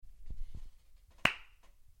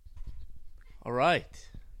All right.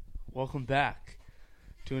 Welcome back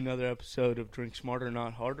to another episode of Drink Smarter,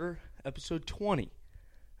 Not Harder, episode 20.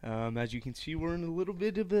 As you can see, we're in a little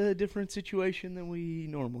bit of a different situation than we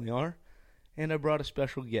normally are. And I brought a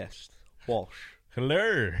special guest, Walsh.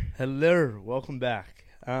 Hello. Hello. Welcome back.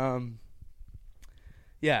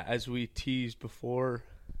 As we teased before,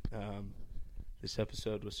 this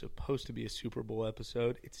episode was supposed to be a Super Bowl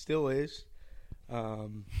episode. It still is.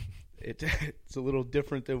 It's a little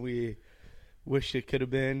different than we wished it could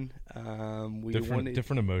have been.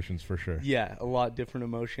 Different emotions for sure. Yeah, a lot different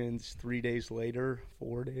emotions. 3 days later,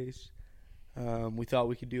 4 days. We thought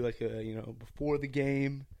we could do like a, before the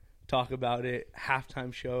game, talk about it,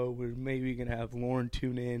 halftime show. We're maybe going to have Lauren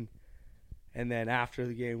tune in. And then after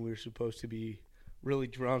the game, we were supposed to be really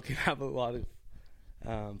drunk and have a lot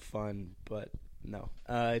of fun. But no,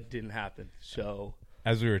 it didn't happen. So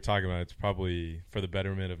as we were talking about, it's probably for the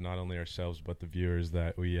betterment of not only ourselves but the viewers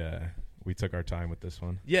that we took our time with this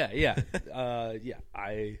one. Yeah.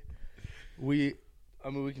 We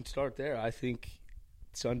can start there. I think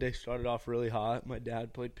Sunday started off really hot. My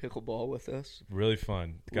dad played pickleball with us. Really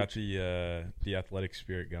fun. Got the athletic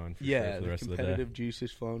spirit going for sure for the rest of the day. Competitive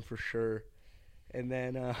juices flowing for sure. And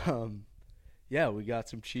then, we got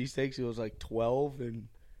some cheesesteaks. It was like 12, and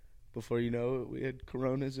before you know it, we had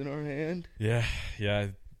Coronas in our hand. Yeah.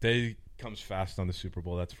 Day comes fast on the Super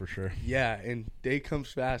Bowl, that's for sure. Yeah, and day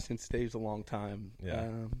comes fast and stays a long time.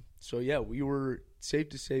 Yeah. We were, safe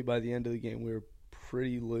to say, by the end of the game, we were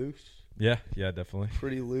pretty loose. Yeah, definitely.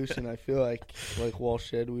 Pretty loose, and I feel like Walsh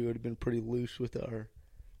said, we would have been pretty loose with our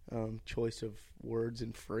choice of words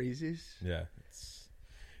and phrases. Yeah,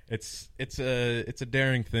 it's a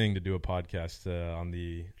daring thing to do a podcast on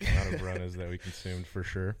the amount of runners that we consumed for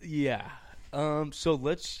sure. Yeah. So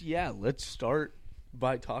let's start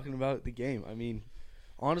by talking about the game. I mean,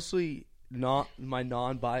 honestly, not my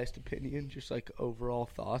non-biased opinion, just like overall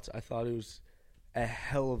thoughts. I thought it was a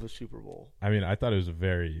hell of a Super Bowl. I mean, I thought it was a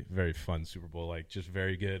very, very fun Super Bowl. Like, just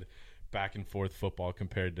very good back and forth football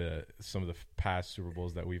compared to some of the past Super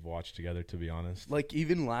Bowls that we've watched together, to be honest. Like,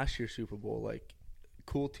 even last year's Super Bowl, like,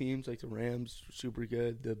 cool teams like the Rams, super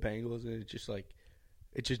good, the Bengals, and it just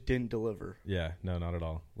didn't deliver. Yeah, no, not at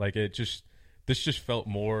all. Like, this just felt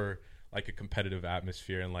more like a competitive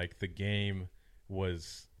atmosphere, and like the game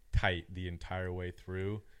was tight the entire way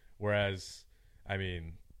through. Whereas, I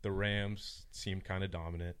mean, the Rams seemed kind of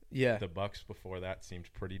dominant. Yeah. The Bucks before that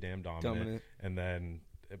seemed pretty damn dominant. And then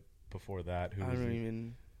before that,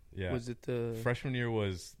 was it the freshman year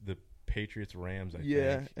was the Patriots Rams, I think.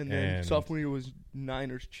 Yeah, and then sophomore year was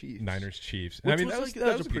Niners Chiefs. I mean, that was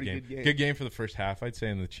a pretty good game. Good game for the first half, I'd say,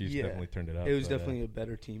 and the Chiefs definitely turned it up. It was definitely a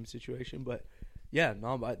better team situation, but yeah,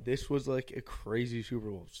 this was like a crazy Super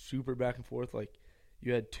Bowl. Super back and forth. Like,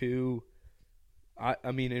 you had two,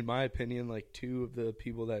 I mean, in my opinion, like two of the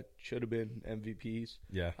people that should have been MVPs.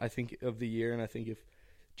 Yeah. I think of the year, and I think if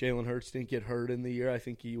Jalen Hurts didn't get hurt in the year, I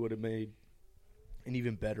think he would have made an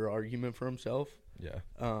even better argument for himself. Yeah.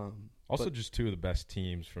 Also, just two of the best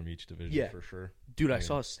teams from each division, for sure. Dude, I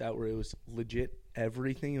saw a stat where it was legit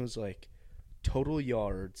everything. It was like total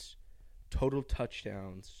yards, total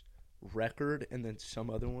touchdowns, record, and then some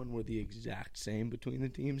other one were the exact same between the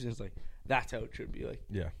teams. And it's like, that's how it should be. Like,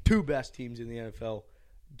 two best teams in the NFL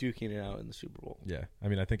duking it out in the Super Bowl. Yeah. I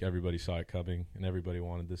mean, I think everybody saw it coming, and everybody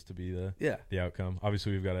wanted this to be the outcome.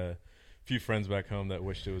 Obviously, we've got a few friends back home that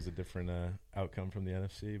wished it was a different outcome from the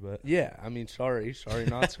NFC, but yeah, I mean, sorry,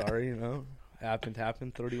 not sorry. Happened.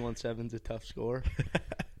 31-7's a tough score,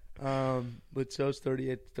 but so is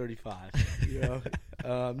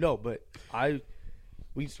 38-35. No, but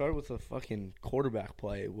we started with a fucking quarterback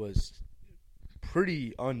play. It was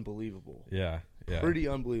pretty unbelievable. Yeah, pretty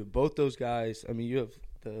unbelievable. Both those guys. I mean, do you have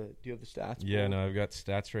the stats? Yeah, no, I've got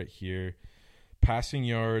stats right here. Passing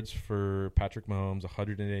yards for Patrick Mahomes,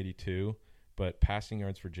 182, but passing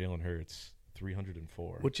yards for Jalen Hurts,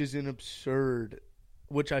 304. Which is an absurd,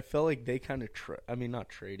 which I felt like they kind of, not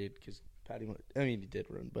traded, because he did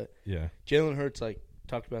run, but yeah, Jalen Hurts, like,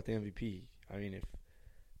 talked about the MVP. I mean,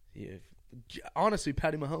 if honestly,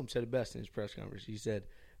 Patty Mahomes said it best in his press conference. He said,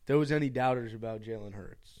 if there was any doubters about Jalen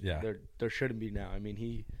Hurts, there shouldn't be now. I mean,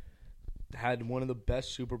 he had one of the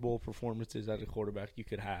best Super Bowl performances as a quarterback you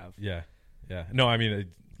could have. Yeah. No, I mean,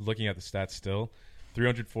 looking at the stats still,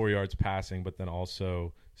 304 yards passing, but then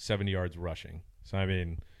also 70 yards rushing. So, I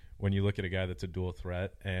mean, when you look at a guy that's a dual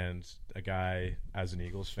threat and a guy as an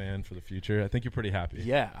Eagles fan for the future, I think you're pretty happy.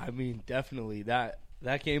 Yeah, I mean, definitely. That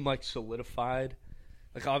game, like, solidified.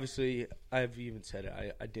 Like, obviously, I've even said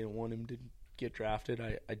it. I didn't want him to get drafted.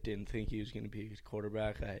 I didn't think he was going to be a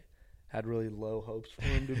quarterback. I had really low hopes for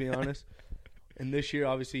him, to be honest. And this year,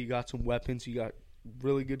 obviously, you got some weapons. You got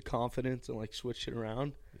really good confidence and, like, switched it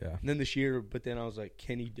around. Yeah. And then this year, but then I was like,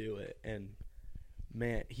 can he do it? And,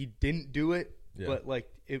 man, he didn't do it, but,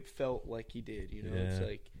 like, it felt like he did, you know? It's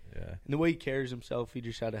like, and the way he carries himself, he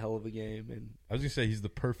just had a hell of a game. And I was going to say, he's the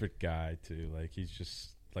perfect guy, too. Like, he's just,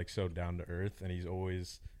 like, so down to earth, and it's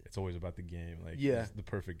always about the game. Like, he's the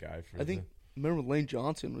perfect guy for remember Lane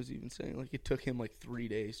Johnson was even saying, like, it took him, like, 3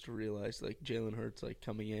 days to realize, like, Jalen Hurts, like,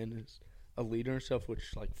 coming in as a leader and stuff,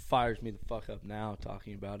 which, like, fires me the fuck up now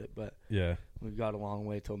talking about it. But we've got a long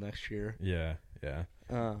way till next year. Yeah.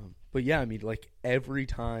 But, yeah, I mean, like, every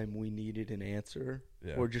time we needed an answer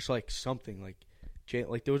or just, like, something, like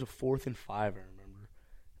there was a 4th and 5, I remember.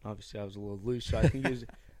 Obviously, I was a little loose, so I think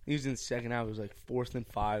he was in the second half. It was like 4th and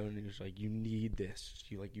 5, and he was like, "You need this.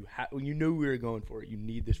 You knew we were going for it. You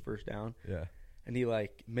need this first down." Yeah. And he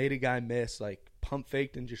like made a guy miss, like pump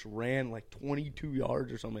faked and just ran like 22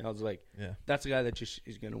 yards or something. I was like, that's a guy that just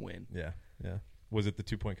is gonna win. Yeah. Was it the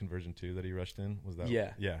 2-point conversion too that he rushed in? Was that?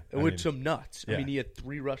 Yeah. With some nuts. I mean, he had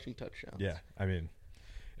 3 rushing touchdowns. Yeah. I mean,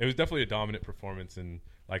 it was definitely a dominant performance, and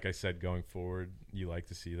like I said, going forward, you like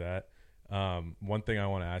to see that. One thing I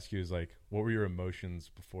want to ask you is, like, what were your emotions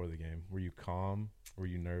before the game? Were you calm? Were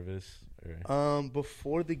you nervous? Or?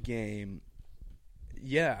 Before the game,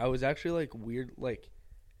 I was actually, like, weird. Like,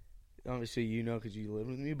 obviously, you know, because you live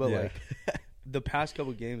with me, but, like, the past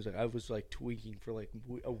couple games, like, I was, like, tweaking for, like,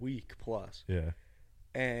 a week plus. Yeah.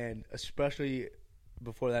 And especially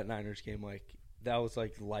before that Niners game, like, that was,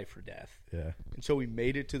 like, life or death. Yeah. And so we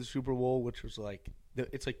made it to the Super Bowl, which was, like,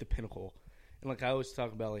 it's, like, the pinnacle. And, like, I always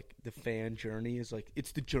talk about, like, the fan journey is, like,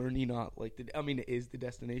 it's the journey, not, like, it is the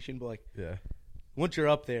destination, but, like, once you're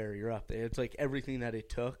up there, you're up there. It's, like, everything that it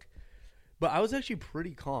took. But I was actually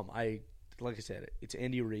pretty calm. Like I said, it's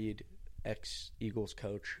Andy Reid, ex-Eagles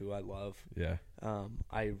coach, who I love. Yeah.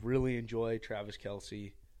 I really enjoy Travis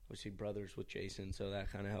Kelce. Obviously, brothers with Jason, so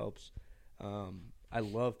that kind of helps. I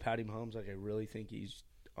love Patty Mahomes. Like, I really think he's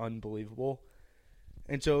unbelievable.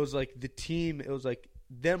 And so it was, like, the team, it was, like,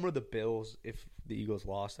 them or the Bills. If the Eagles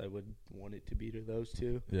lost, I would want it to be to those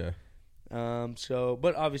two. Yeah.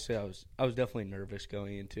 But obviously I was definitely nervous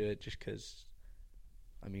going into it just because,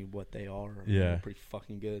 I mean, what they are. They're pretty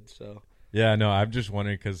fucking good. So. Yeah, no, I'm just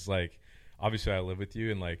wondering because, like, obviously I live with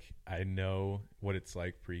you and, like, I know what it's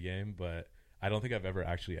like pregame, but I don't think I've ever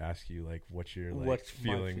actually asked you, like, what you're, like,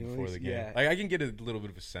 feeling before the game. Yeah. Like, I can get a little bit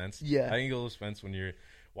of a sense. Yeah. I can get a little sense when you're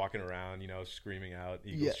walking around, you know, screaming out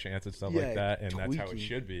Eagles chants and stuff like that, and tweaking. That's how it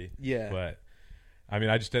should be. Yeah. But, I mean,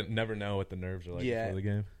 I just never know what the nerves are like before the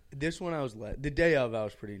game. This one I was the day of I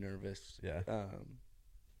was pretty nervous. Yeah.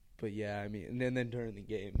 But yeah, I mean, and then during the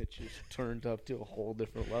game it just turned up to a whole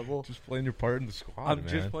different level. Just playing your part in the squad, I'm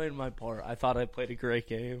just playing my part. I thought I played a great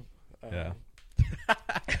game. But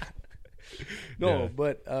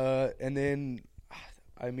and then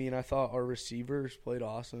I mean, I thought our receivers played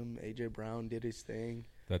awesome. AJ Brown did his thing.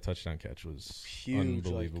 That touchdown catch was huge,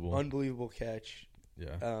 unbelievable. Like, unbelievable catch.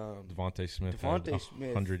 Yeah. Devontae Smith had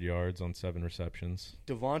 100 yards on 7 receptions.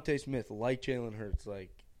 Devontae Smith, like Jalen Hurts,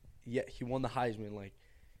 like, he won the Heisman. Like,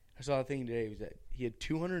 I saw a thing today was that he had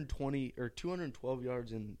 220 or 212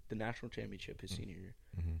 yards in the national championship his senior year,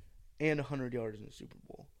 and 100 yards in the Super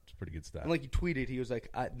Bowl. It's a pretty good stat. And like he tweeted, he was like,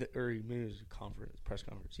 maybe it was a press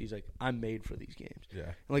conference. He's like, I'm made for these games. Yeah.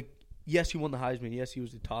 And like, yes, he won the Heisman. Yes, he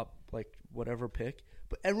was the top, like, whatever pick.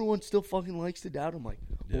 But everyone still fucking likes to doubt him. Like,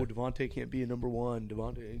 Devontae can't be a number one.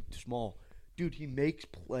 Devontae small. Dude, he makes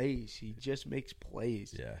plays. He just makes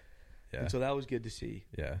plays. Yeah. And so that was good to see.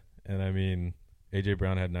 Yeah. And I mean, A.J.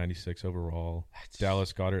 Brown had 96 overall.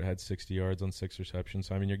 Dallas Goedert had 60 yards on 6 receptions.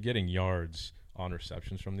 So, I mean, you're getting yards on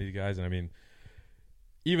receptions from these guys. And, I mean,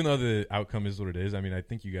 even though the outcome is what it is, I mean, I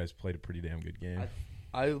think you guys played a pretty damn good game.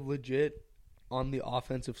 I legit, on the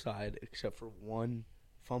offensive side, except for one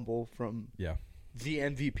fumble from the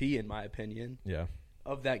MVP, in my opinion,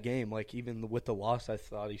 of that game. Like, even with the loss, I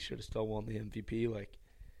thought he should have still won the MVP.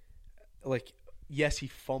 Like, yes, he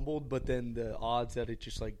fumbled, but then the odds that it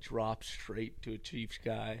just, like, drops straight to a Chiefs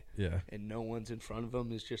guy and no one's in front of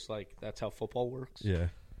him is just, like, that's how football works.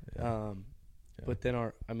 But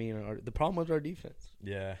then the problem was our defense.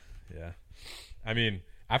 Yeah. I mean,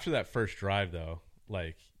 after that first drive, though,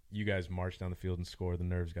 like, you guys marched down the field and scored. The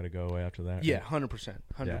nerves got to go away after that. Yeah, 100%.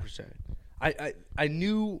 100%. I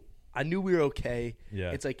knew we were okay.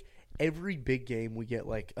 Yeah. It's like every big game we get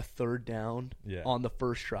like a third down on the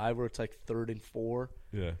first drive where it's like 3rd and 4.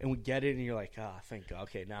 Yeah. And we get it and you're like, thank God.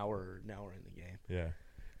 Okay, now we're in the game. Yeah.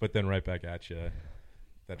 But then right back at you,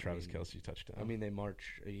 that Travis Kelce touchdown. I mean, they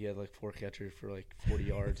march. He had like 4 catchers for like 40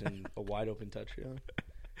 yards and a wide open touchdown.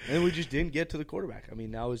 And then we just didn't get to the quarterback. I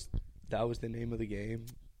mean, that was that was the name of the game.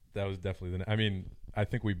 That was definitely I mean, I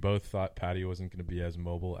think we both thought Patty wasn't going to be as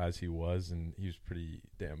mobile as he was, and he was pretty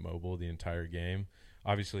damn mobile the entire game.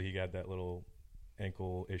 Obviously, he got that little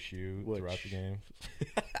ankle issue throughout the game.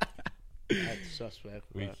 That's suspect.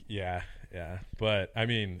 Yeah. But, I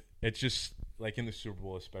mean, it's just, like, in the Super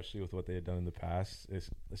Bowl, especially with what they had done in the past,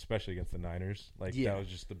 especially against the Niners, like, that was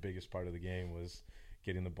just the biggest part of the game was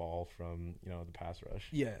getting the ball from, the pass rush.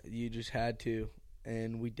 Yeah, you just had to.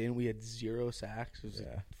 And we didn't. We had 0 sacks. It was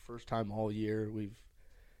the first time all year.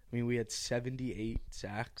 We had 78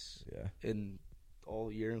 sacks in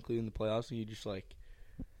all year, including the playoffs, and you just, like,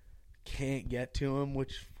 can't get to them,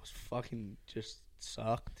 which was fucking just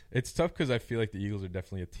sucked. It's tough because I feel like the Eagles are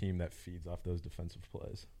definitely a team that feeds off those defensive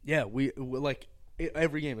plays. Yeah, we like,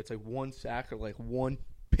 every game, it's like 1 sack or, like, 1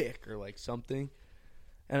 pick or, like, something,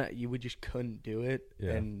 and we just couldn't do it,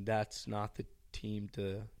 and that's not the team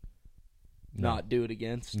to not do it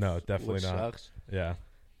against. No, definitely which not. Sucks. Yeah.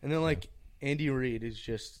 And then, like, Andy Reid is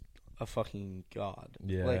just a fucking god.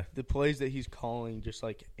 Yeah. Like, the plays that he's calling just,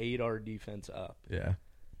 like, ate our defense up. Yeah.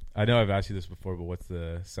 I know I've asked you this before, but what's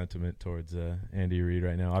the sentiment towards Andy Reid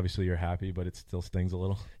right now? Obviously, you're happy, but it still stings a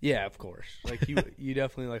little. Yeah, of course. Like, you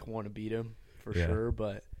definitely, like, want to beat him for sure,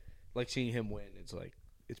 but, like, seeing him win, it's, like,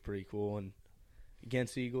 it's pretty cool. And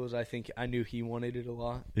against the Eagles, I knew he wanted it a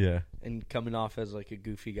lot. Yeah. And coming off as, like, a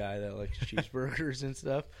goofy guy that likes cheeseburgers and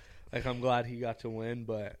stuff, like, I'm glad he got to win,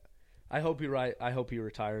 but I hope he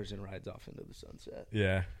retires and rides off into the sunset.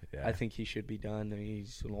 Yeah. I think he should be done. I mean,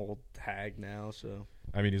 he's an old hag now, so.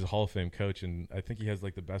 I mean, he's a Hall of Fame coach, and I think he has,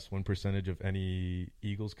 like, the best win percentage of any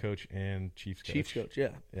Eagles coach and Chiefs coach. Chiefs coach, yeah.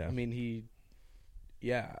 I mean,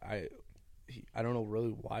 I don't know really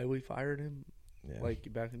why we fired him. Yeah.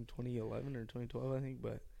 Like, back in 2011 or 2012, I think,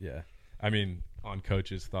 but. Yeah. I mean, on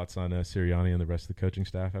coaches, thoughts on Sirianni and the rest of the coaching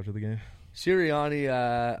staff after the game? Sirianni,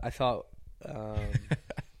 I thought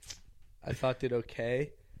did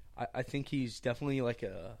okay. I think he's definitely like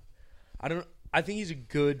I think he's a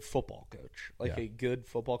good football coach. A good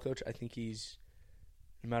football coach. I think he's,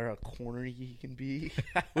 no matter how cornery he can be,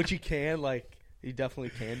 which he can, like, he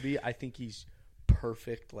definitely can be. I think he's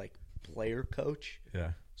perfect, like, player coach.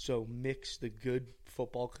 Yeah. So mix the good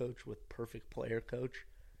football coach with perfect player coach.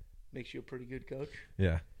 Makes you a pretty good coach.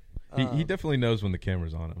 Yeah. He definitely knows when the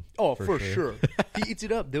camera's on him. Oh, for sure. He eats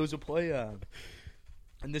it up. There was a play,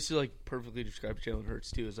 and this is, like, perfectly describes Jalen Hurts,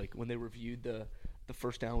 too, is, like, when they reviewed the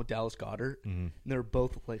first down with Dallas Goedert, and they're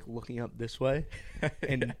both, like, looking up this way.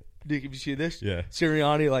 And did you see this? Yeah.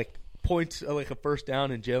 Sirianni, like, points, like, a first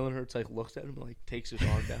down, and Jalen Hurts, like, looks at him and, like, takes his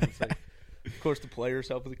arm down. It's like, of course, the players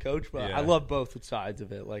help with the coach, but I love both sides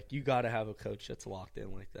of it. Like, you got to have a coach that's locked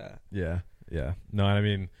in like that. Yeah. No, I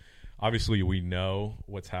mean, obviously we know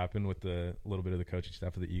what's happened with the little bit of the coaching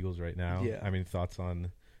staff of the Eagles right now. Yeah. I mean, thoughts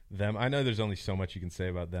on them? I know there's only so much you can say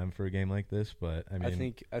about them for a game like this, but I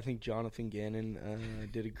mean, I think Jonathan Gannon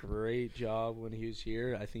did a great job when he was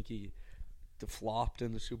here. I think he flopped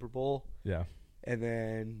in the Super Bowl. Yeah. And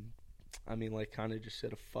then, I mean, like, kind of just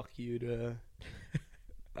said a fuck you to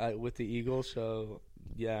with the Eagles. So,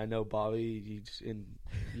 yeah, I know, Bobby, you just in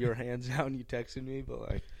your hands now and you texted me, but,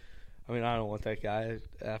 like, I mean, I don't want that guy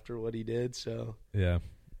after what he did. So yeah.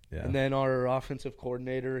 And then our offensive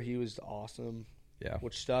coordinator, he was awesome. Yeah.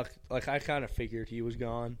 Which stuck. Like, I kind of figured he was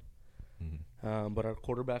gone. Mm-hmm. But our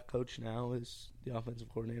quarterback coach now is the offensive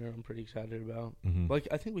coordinator. I'm pretty excited about. Mm-hmm. Like,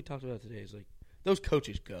 I think we talked about today is, like, those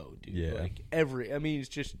coaches go, dude. Yeah. Like, I mean,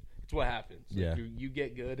 it's what happens. Like, you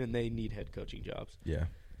get good and they need head coaching jobs. Yeah.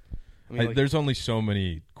 I mean, there's only so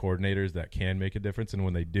many coordinators that can make a difference, and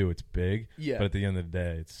when they do, it's big. Yeah. But at the end of the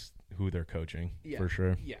day, it's who they're coaching for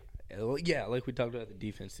sure. Yeah. Yeah, like we talked about the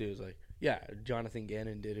defense too. It's like, yeah, Jonathan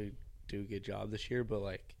Gannon did a good job this year, but,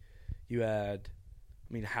 like, you had,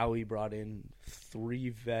 I mean, Howie brought in 3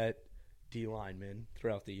 vet D linemen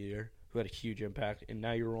throughout the year who had a huge impact, and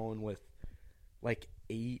now you're rolling with, like,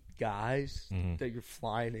 8 guys that you're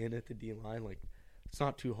flying in at the D line. Like, it's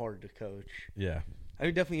not too hard to coach. Yeah. I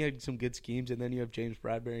mean, definitely had some good schemes, and then you have James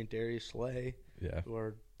Bradbury and Darius Slay, who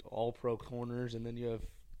are all pro corners, and then you have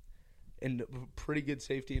a pretty good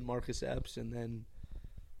safety in Marcus Epps, and then,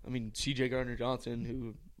 I mean, C.J. Gardner-Johnson,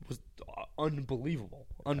 who was unbelievable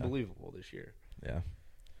this year. Yeah.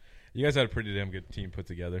 You guys had a pretty damn good team put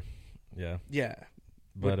together. Yeah. Yeah.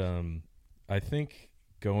 But I think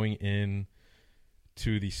going in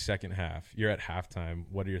to the second half, you're at halftime.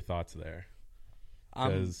 What are your thoughts there?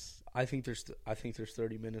 I think there's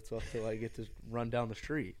 30 minutes left till I get to run down the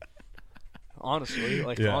street. Honestly,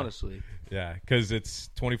 honestly. Yeah, because it's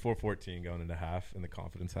 24-14 going into half, and the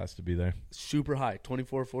confidence has to be there. Super high,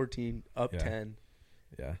 24-14, up 10.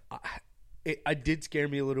 Yeah. I did scare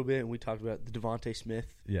me a little bit, and we talked about the Devontae Smith,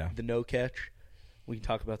 the no catch. We can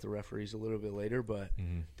talk about the referees a little bit later, but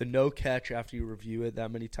the no catch after you review it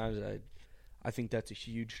that many times, I think that's a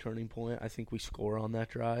huge turning point. I think we score on that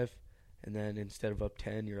drive, and then instead of up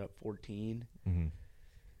 10, you're up 14.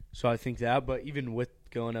 So I think that, but even with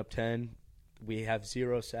going up 10, we have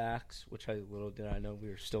 0 sacks, which little did I know we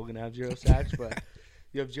were still going to have 0 sacks, but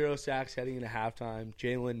you have 0 sacks heading into halftime.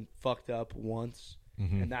 Jalen fucked up once,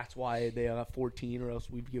 and that's why they got 14, or else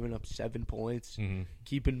we've given up 7 points,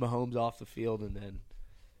 keeping Mahomes off the field, and then,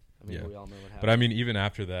 we all know what happened. But, even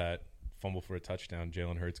after that fumble for a touchdown,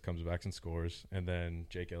 Jalen Hurts comes back and scores, and then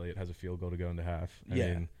Jake Elliott has a field goal to go into half. I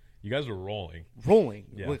mean, you guys were rolling. Rolling.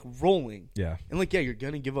 Yeah. And, you're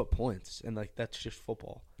going to give up points, and, that's just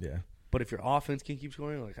football. Yeah. But if your offense can keep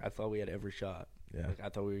scoring, I thought we had every shot. Yeah. I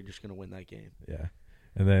thought we were just going to win that game. Yeah.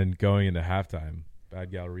 And then going into halftime,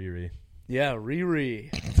 bad gal Riri. Yeah,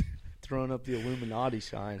 Riri. Throwing up the Illuminati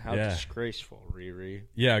sign. How disgraceful, Riri.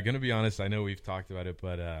 Yeah, going to be honest, I know we've talked about it,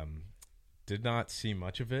 but did not see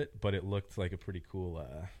much of it, but it looked like a pretty cool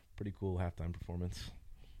halftime performance.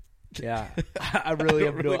 Yeah, I really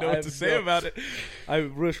don't really know what to say about it. I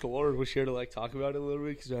wish Laura was here to talk about it a little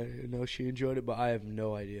bit because I know she enjoyed it, but I have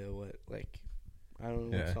no idea what I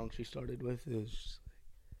don't know what song she started with. It was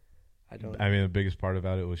I don't. The biggest part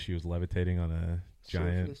about it was she was levitating on a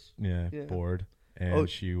giant board, and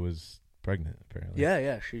she was pregnant apparently.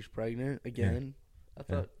 Yeah, she's pregnant again. Yeah. I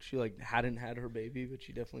thought she hadn't had her baby, but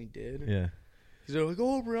she definitely did. Yeah, because they're like,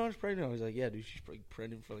 "Oh, Brianna's pregnant." I was like, "Yeah, dude, she's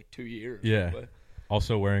pregnant for 2 years." Yeah. But,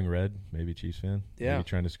 also wearing red, maybe Chiefs fan. Yeah. Maybe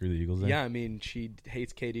trying to screw the Eagles in. Yeah, she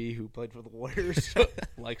hates KD, who played for the Warriors,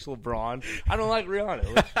 likes LeBron. I don't like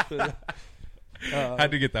Rihanna.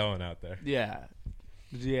 Had to get that one out there. Yeah.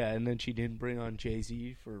 Yeah, and then she didn't bring on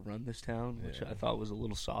Jay-Z for Run This Town, which I thought was a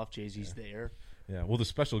little soft. Jay-Z's there. Yeah, well, the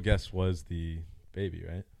special guest was the baby,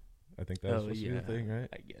 right? I think that was supposed to be the thing, right?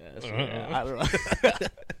 I guess. I don't know.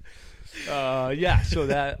 So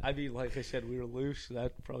that, like I said, we were loose. So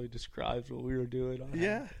that probably describes what we were doing.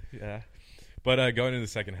 Yeah. But going into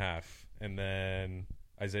the second half, and then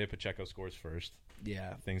Isaiah Pacheco scores first.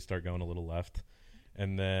 Yeah. Things start going a little left.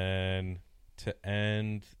 And then to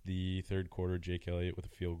end the third quarter, Jake Elliott with a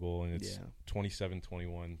field goal, and it's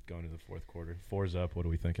 27-21 going into the fourth quarter. 4's up. What are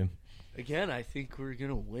we thinking? Again, I think we're going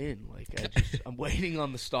to win. I'm waiting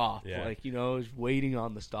on the stop. Yeah. I was waiting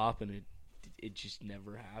on the stop, and it just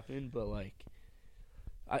never happened. But,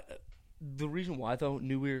 the reason why I thought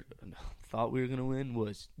we were going to win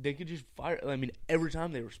was they could just fire. Every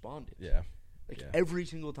time they responded. Yeah. Every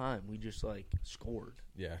single time we just, scored.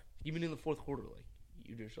 Yeah. Even in the fourth quarter,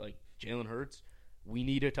 you just, Jalen Hurts, we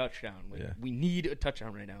need a touchdown. We need a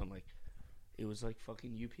touchdown right now. And, it was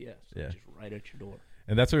fucking UPS. Just right at your door.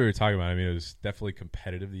 And that's what we were talking about. It was definitely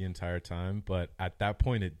competitive the entire time. But at that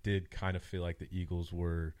point, it did kind of feel like the Eagles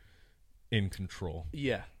were in control.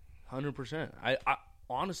 Yeah, 100%. I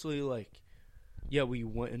honestly, we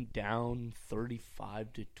went down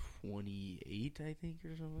 35-28, I think,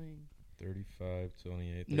 or something.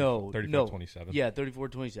 35-28. No, 34-27. Yeah,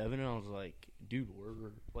 34-27, and I was like, dude, we're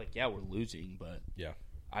losing, but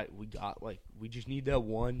we just need that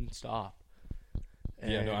one stop.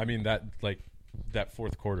 And that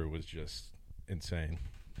fourth quarter was just insane.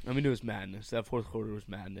 It was madness. That fourth quarter was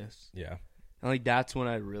madness. Yeah. And that's when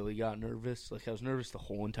I really got nervous. I was nervous the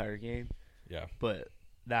whole entire game. Yeah. But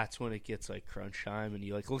that's when it gets crunch time, and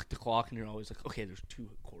you look at the clock, and you're always okay, there's 2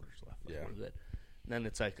 quarters left. We're good. And then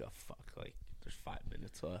it's oh fuck, there's 5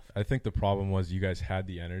 minutes left. I think the problem was you guys had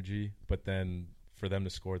the energy, but then for them to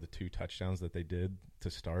score the 2 touchdowns that they did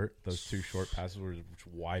to start, those 2 short passes were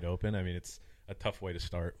wide open. It's a tough way to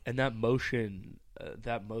start. And that motion, I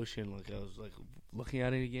was looking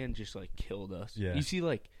at it again, just killed us. Yeah. You see,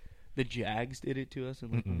 the Jags did it to us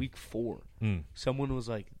in week 4. Someone was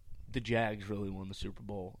the Jags really won the Super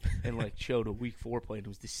Bowl, and showed a week 4 play, and it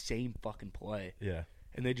was the same fucking play. Yeah.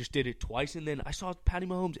 And they just did it twice, and then I saw Patty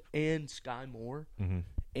Mahomes and Sky Moore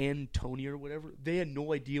and Tony or whatever. They had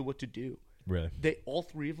no idea what to do. Really? All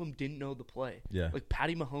 3 of them didn't know the play. Yeah.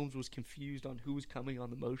 Patty Mahomes was confused on who was coming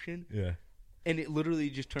on the motion. Yeah. And it literally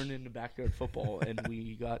just turned into backyard football, and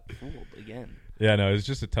we got fooled again. Yeah, no, it was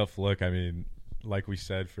just a tough look. Like we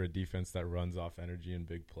said, for a defense that runs off energy and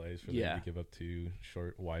big plays, for them to give up 2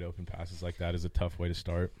 short, wide-open passes like that is a tough way to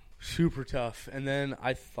start. Super tough. And then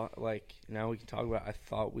I thought, now we can talk about, I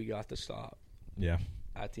thought we got the stop. Yeah.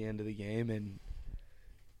 At the end of the game, and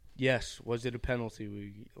yes, was it a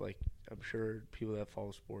penalty? I'm sure people that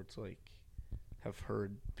follow sports, have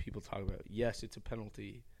heard people talk about it. Yes, it's a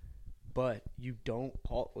penalty. But you don't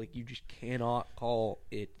call, you just cannot call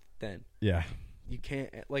it then. Yeah. You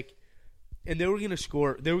can't, and they were gonna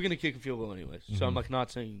score. They were gonna kick a field goal anyways. So I'm Mhm. like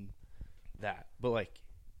not saying that, but like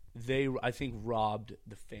I think robbed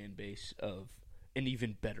the fan base of an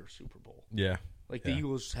even better Super Bowl. Yeah. Like the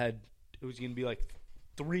Eagles it was gonna be like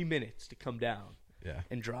 3 minutes to come down Yeah.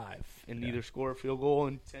 and drive and Yeah. either score a field goal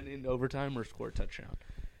and send it into overtime or score a touchdown.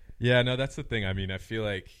 Yeah, no, that's the thing. I mean, I feel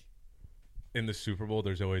like in the Super Bowl,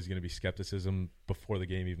 there's always going to be skepticism before the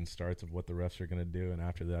game even starts of what the refs are going to do, and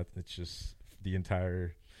after that, it's just the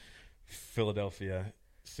entire Philadelphia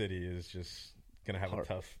city is just going to have a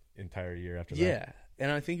tough entire year after that. Yeah,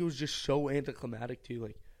 and I think it was just so anticlimactic too.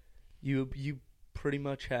 Like you pretty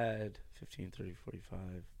much had 15, 30, 45.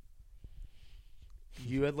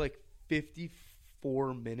 You had like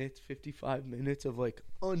 54 minutes, 55 minutes of like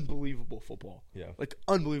unbelievable football. Yeah. Like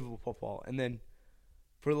unbelievable football. And then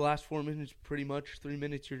for the last 4 minutes, pretty much 3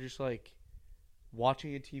 minutes, you're just like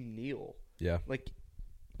watching a team kneel. Yeah. Like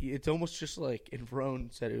it's almost just like, and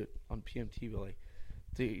Verone said it on PMT, but like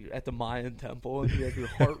at the Mayan temple and you have your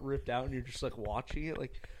heart ripped out and you're just like watching it.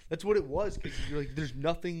 Like that's what it was, because you're like, there's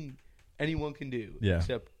nothing anyone can do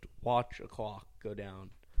except watch a clock go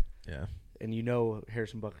down. Yeah. And you know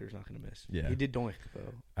Harrison Butker's not going to miss. Yeah. He did doink,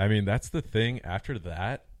 though. I mean, that's the thing. After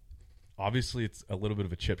that, obviously it's a little bit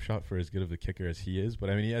of a chip shot for as good of a kicker as he is. But,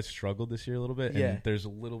 I mean, he has struggled this year a little bit. Yeah. And there's a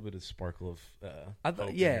little bit of sparkle of hope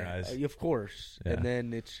in your yeah, eyes. of course. Yeah. And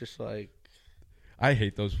then it's just like... I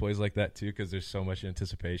hate those plays like that, too, because there's so much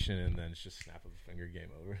anticipation, and then it's just snap of a finger, game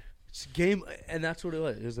over. It's game... And that's what it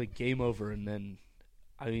was. It was like game over, and then...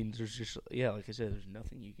 I mean, there's just... Yeah, like I said, there's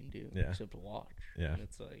nothing you can do except to watch. Yeah. And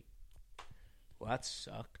it's like... Well, that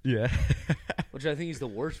sucked. Yeah. Which I think is the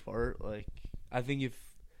worst part. Like, I think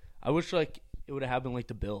I wish, like, it would have happened like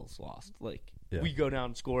the Bills lost. Like, we go down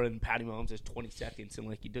and score, and Patty Mahomes has 20 seconds, and,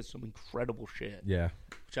 like, he does some incredible shit. Yeah.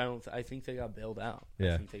 Which I think they got bailed out.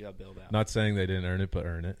 Yeah. I think they got bailed out. Not saying they didn't earn it, but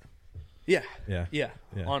earn it. Yeah. Yeah. Yeah.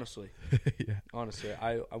 Yeah. Honestly. Yeah. Honestly.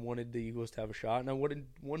 I wanted the Eagles to have a shot, and I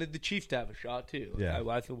wanted the Chiefs to have a shot, too. Yeah. I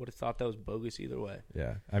would have thought that was bogus either way.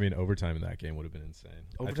 Yeah. I mean, overtime in that game would have been insane.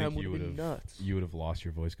 Overtime would have been nuts. You would have lost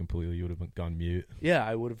your voice completely. You would have gone mute. Yeah,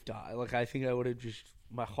 I would have died. Like, I think I would have just...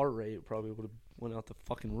 My heart rate probably would have went out the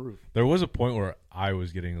fucking roof. There was a point where I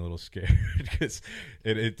was getting a little scared because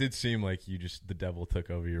it did seem like the devil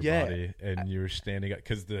took over your body and you were standing up,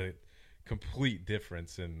 because the complete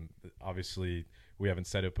difference, and obviously we haven't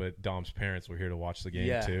said it, but Dom's parents were here to watch the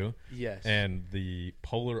game too. Yes. And the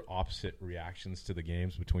polar opposite reactions to the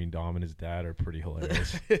games between Dom and his dad are pretty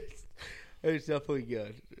hilarious. It's definitely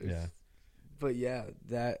good. Yeah. But yeah,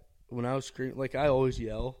 that when I was screaming, like I always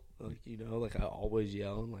yell, like, you know, like I always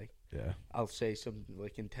yell, and like I'll say some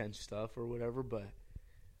like intense stuff or whatever, but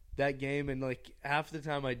that game, and like half the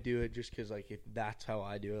time I do it just because like that's how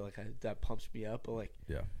I do it, like that pumps me up, but like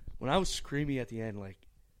when I was screaming at the end, like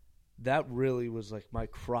that really was like my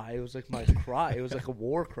cry. It was like my cry. It was like a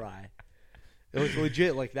war cry. It was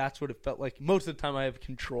legit. Like that's what it felt like. Most of the time I have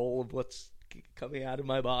control of what's coming out of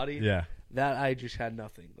my body. Yeah. That I just had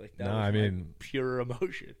nothing. Like that was pure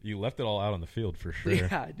emotion. You left it all out on the field for sure.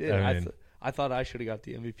 Yeah, I did. I thought I should have got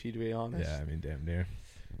the MVP, to be honest. Yeah, I mean, damn near.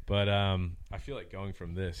 But I feel like going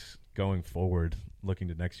forward, looking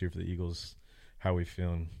to next year for the Eagles, how are we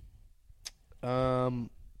feeling? I'm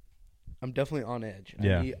definitely on edge.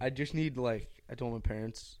 Yeah. I just need, like I told my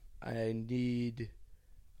parents, I need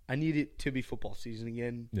it to be football season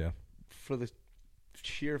again. Yeah. For the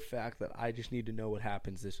sheer fact that I just need to know what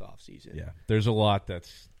happens this offseason. Yeah. There's a lot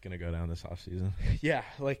that's going to go down this offseason. Yeah,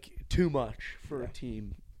 like too much for a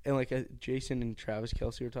team. And like Jason and Travis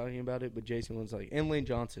Kelce were talking about it, but Jason was like, and Lane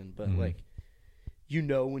Johnson, but like, you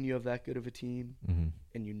know, when you have that good of a team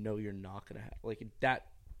and you know you're not going to have, like, that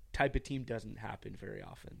type of team doesn't happen very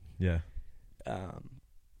often. Yeah.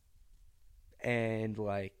 And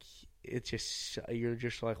like, it's just, you're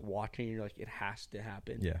just like watching, you're like, it has to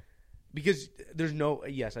happen. Yeah. Because there's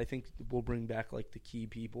yes, I think we'll bring back like the key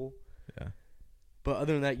people. Yeah. But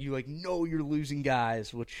other than that, you like know you're losing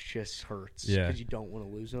guys, which just hurts. Yeah. Because you don't want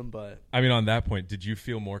to lose them. But I mean, on that point, did you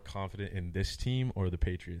feel more confident in this team or the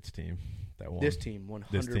Patriots team that won? This team,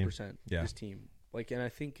 100%. Yeah. This team. Like, and I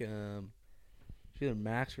think either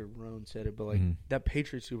Max or Roan said it, but like that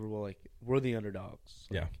Patriots Super Bowl, like, we're the underdogs.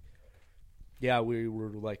 Like, yeah, we were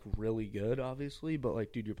like really good, obviously, but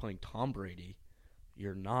like, dude, you're playing Tom Brady.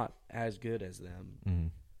 You're not as good as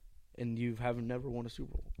them. And you haven't never won a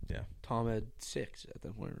Super Bowl. Yeah. Tom had 6 at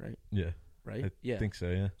that point, right? Yeah. Right? I think so,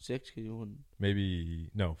 yeah. 6? Because you won. Maybe,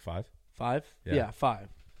 no, 5. 5? Yeah, 5.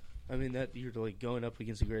 I mean, that you're like going up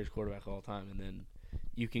against the greatest quarterback of all time, and then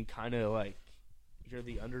you can kind of like, you're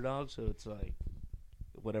the underdog, so it's like,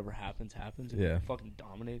 whatever happens. And you fucking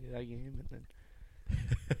dominated that game, and then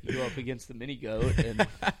You go up against the mini goat, and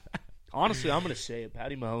honestly, I'm going to say it.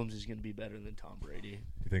 Patty Mahomes is going to be better than Tom Brady.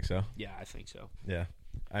 You think so? Yeah, I think so. Yeah.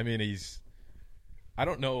 I mean, I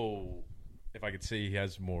don't know if I could say he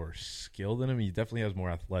has more skill than him. He definitely has more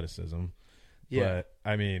athleticism. Yeah. But,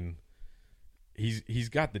 I mean, he's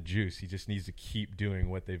got the juice. He just needs to keep doing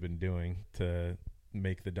what they've been doing to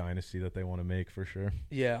make the dynasty that they want to make for sure.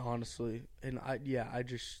 Yeah, honestly. And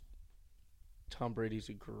Tom Brady's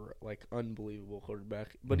unbelievable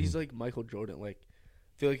quarterback. But he's like Michael Jordan. Like,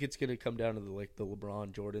 I feel like it's going to come down to the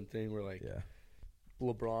LeBron Jordan thing where,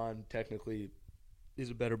 LeBron technically is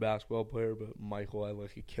a better basketball player, but Michael had,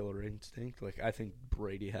 a killer instinct. Like, I think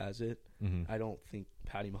Brady has it. Mm-hmm. I don't think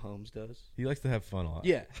Patty Mahomes does. He likes to have fun a lot.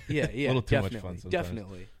 Yeah. A little too much fun sometimes.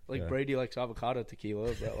 Definitely. Brady likes avocado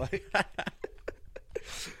tequila,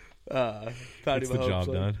 but, Patty Gets the Mahomes, job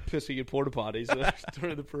done. Pissing in porta potties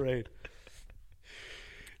during the parade.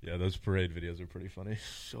 Yeah, those parade videos are pretty funny.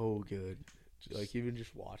 So good. Even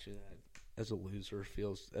just watching that as a loser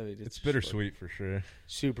feels. I mean, it's bittersweet for sure.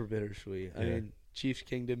 Super bittersweet. Yeah. I mean, Chiefs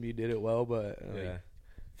Kingdom, you did it well, but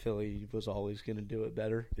Philly was always going to do it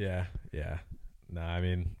better. Yeah. Nah, I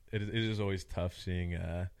mean, it is always tough seeing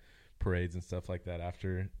parades and stuff like that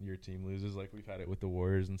after your team loses. Like we've had it with the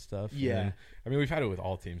Warriors and stuff. Yeah. And, I mean, we've had it with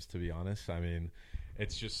all teams, to be honest. I mean,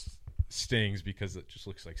 it's just stings because it just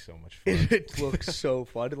looks like so much fun. It looks so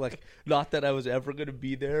fun. Not that I was ever going to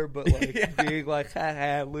be there, but being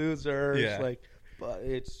ha losers. Yeah. But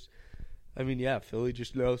it's, I mean, Philly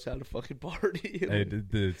just knows how to fucking party. Hey,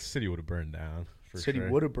 the city would have burned down. City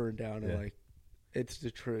would have burned down, Yeah. and it's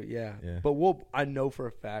the truth. Yeah. Yeah. But I know for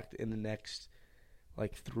a fact in the next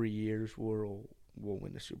 3 years we'll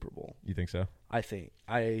win the Super Bowl. You think so? I think.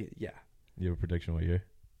 Yeah. You have a prediction what year?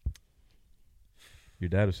 Your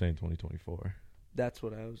dad was saying 2024. That's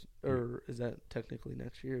what I was. Or is that technically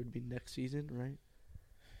next year? It would be next season, right?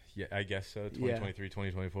 Yeah, I guess so. 2023,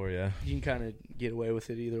 2024, yeah. You can kind of get away with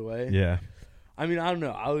it either way. Yeah. I mean, I don't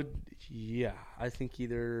know. I think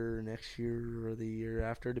either next year or the year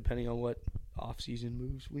after, depending on what off-season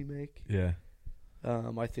moves we make. Yeah.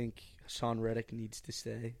 I think Hassan Reddick needs to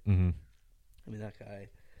stay. Mm-hmm. I mean, that guy,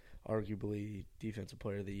 arguably Defensive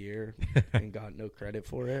Player of the Year, and got no credit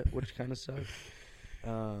for it, which kind of sucks.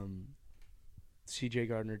 C.J.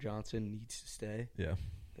 Gardner-Johnson needs to stay. Yeah.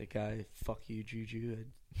 That guy, fuck you, Juju, had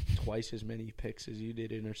twice as many picks as you did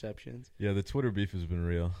interceptions. Yeah, the Twitter beef has been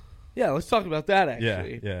real. Yeah, let's talk about that,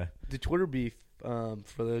 actually. Yeah. The Twitter beef, for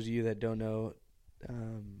those of you that don't know,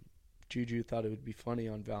 Juju thought it would be funny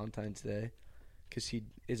on Valentine's Day because he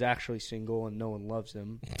is actually single and no one loves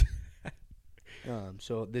him.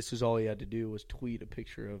 So this is all he had to do was tweet a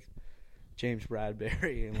picture of James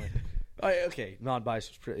Bradbury and okay,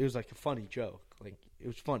 non-biased. It was a funny joke. It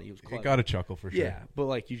was funny. It was clever. It got a chuckle for sure. Yeah,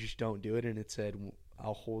 but you just don't do it, and it said,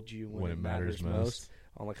 "I'll hold you when it matters most,"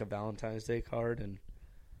 on a Valentine's Day card, and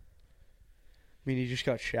I mean, he just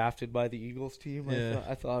got shafted by the Eagles team. Yeah.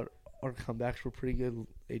 I thought our comebacks were pretty good.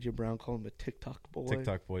 A.J. Brown called him a TikTok boy.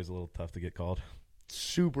 TikTok boy's a little tough to get called.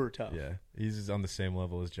 Super tough. Yeah, he's on the same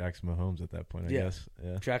level as Jackson Mahomes at that point, I guess.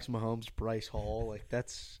 Yeah. Jackson Mahomes, Bryce Hall,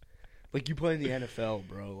 that's you play in the NFL,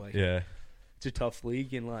 bro. Yeah, it's a tough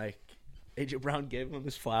league, and A.J. Brown gave him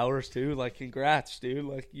his flowers too. Congrats,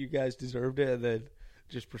 dude. You guys deserved it, and then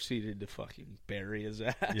just proceeded to fucking bury his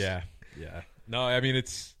ass. Yeah. No, I mean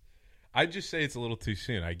I'd just say it's a little too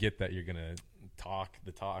soon. I get that you're gonna talk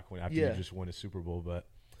the talk after you just win a Super Bowl, but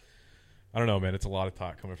I don't know, man. It's a lot of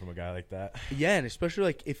talk coming from a guy like that. Yeah, and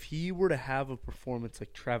especially if he were to have a performance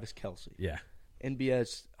like Travis Kelce. Yeah. And be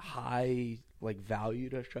as high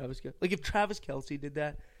valued as Travis Kelce. If Travis Kelce did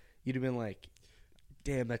that, you'd have been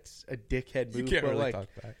damn, that's a dickhead move. You can't really talk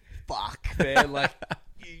back. Fuck, man.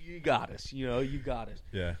 You got us. You got us.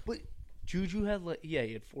 Yeah. But Juju had he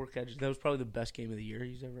had 4 catches. That was probably the best game of the year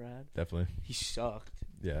he's ever had. Definitely. He sucked.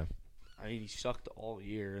 Yeah. I mean, he sucked all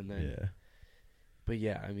year, and then. Yeah. But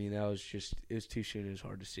yeah, I mean, that was it was too soon. It was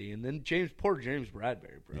hard to see. And then poor James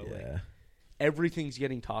Bradbury, bro. Yeah. Everything's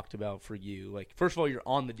getting talked about for you. First of all, you're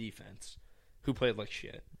on the defense, who played like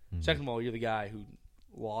shit. Mm-hmm. Second of all, you're the guy who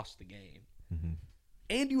lost the game. Mm-hmm.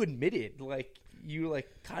 And you admitted, you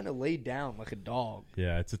kind of laid down like a dog.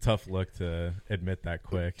 Yeah, it's a tough look to admit that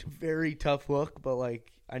quick. It's a very tough look, but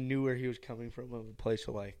I knew where he was coming from. A place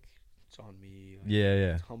of it's on me.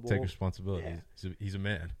 Yeah. Humble. Take responsibility. Yeah. He's a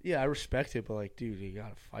man. Yeah, I respect it, but dude, you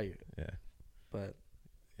gotta fight. Yeah. But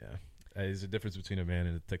yeah, there's a difference between a man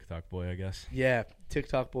and a TikTok boy, I guess. Yeah,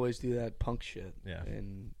 TikTok boys do that punk shit. Yeah.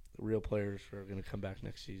 And real players are gonna come back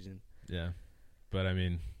next season. Yeah, but I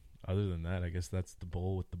mean, other than that, I guess that's the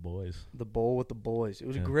bowl with the boys. The bowl with the boys. It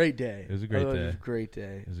was a great day. It was a great day. It was a great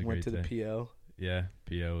day. It was a Went great to day. the PO. Yeah,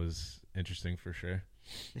 PO was interesting for sure.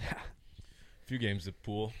 Yeah. A few games at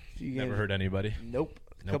pool. Few Never games. hurt anybody. Nope.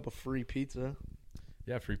 A Nope. cup of free pizza.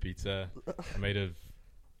 Yeah, free pizza. I might have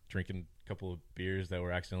drinking a couple of beers that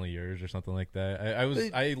were accidentally yours or something like that.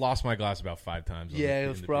 I lost my glass about 5 times. Yeah, it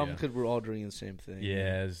was probably because we're all drinking the same thing.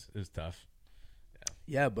 Yeah, it was tough.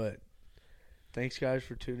 Yeah, but thanks, guys,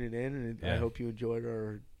 for tuning in, and I hope you enjoyed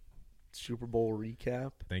our Super Bowl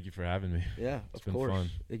recap. Thank you for having me. Yeah, It's of been course. fun.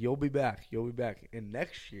 And you'll be back. You'll be back. And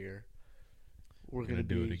next year, we're going to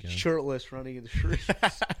do it be again. shirtless running in the streets.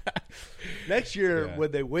 Next year, Yeah.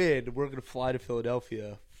 when they win, we're going to fly to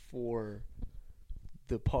Philadelphia for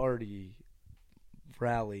the party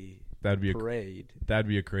rally That'd be parade. that'd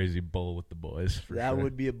be a crazy bowl with the boys. For That sure.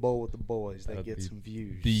 would be a bowl with the boys that That'd gets be some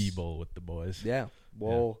views. the bowl with the boys. Yeah.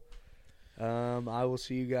 Well, I will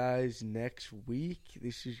see you guys next week.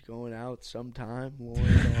 This is going out sometime.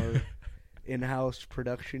 Lauren, our in-house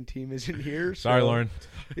production team, isn't here. So, Sorry, Lauren.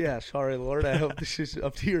 Yeah, sorry, Lauren. I hope this is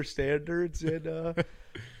up to your standards. And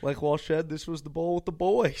like Walsh said, this was the bowl with the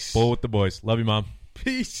boys. Bowl with the boys. Love you, Mom.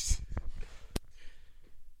 Peace.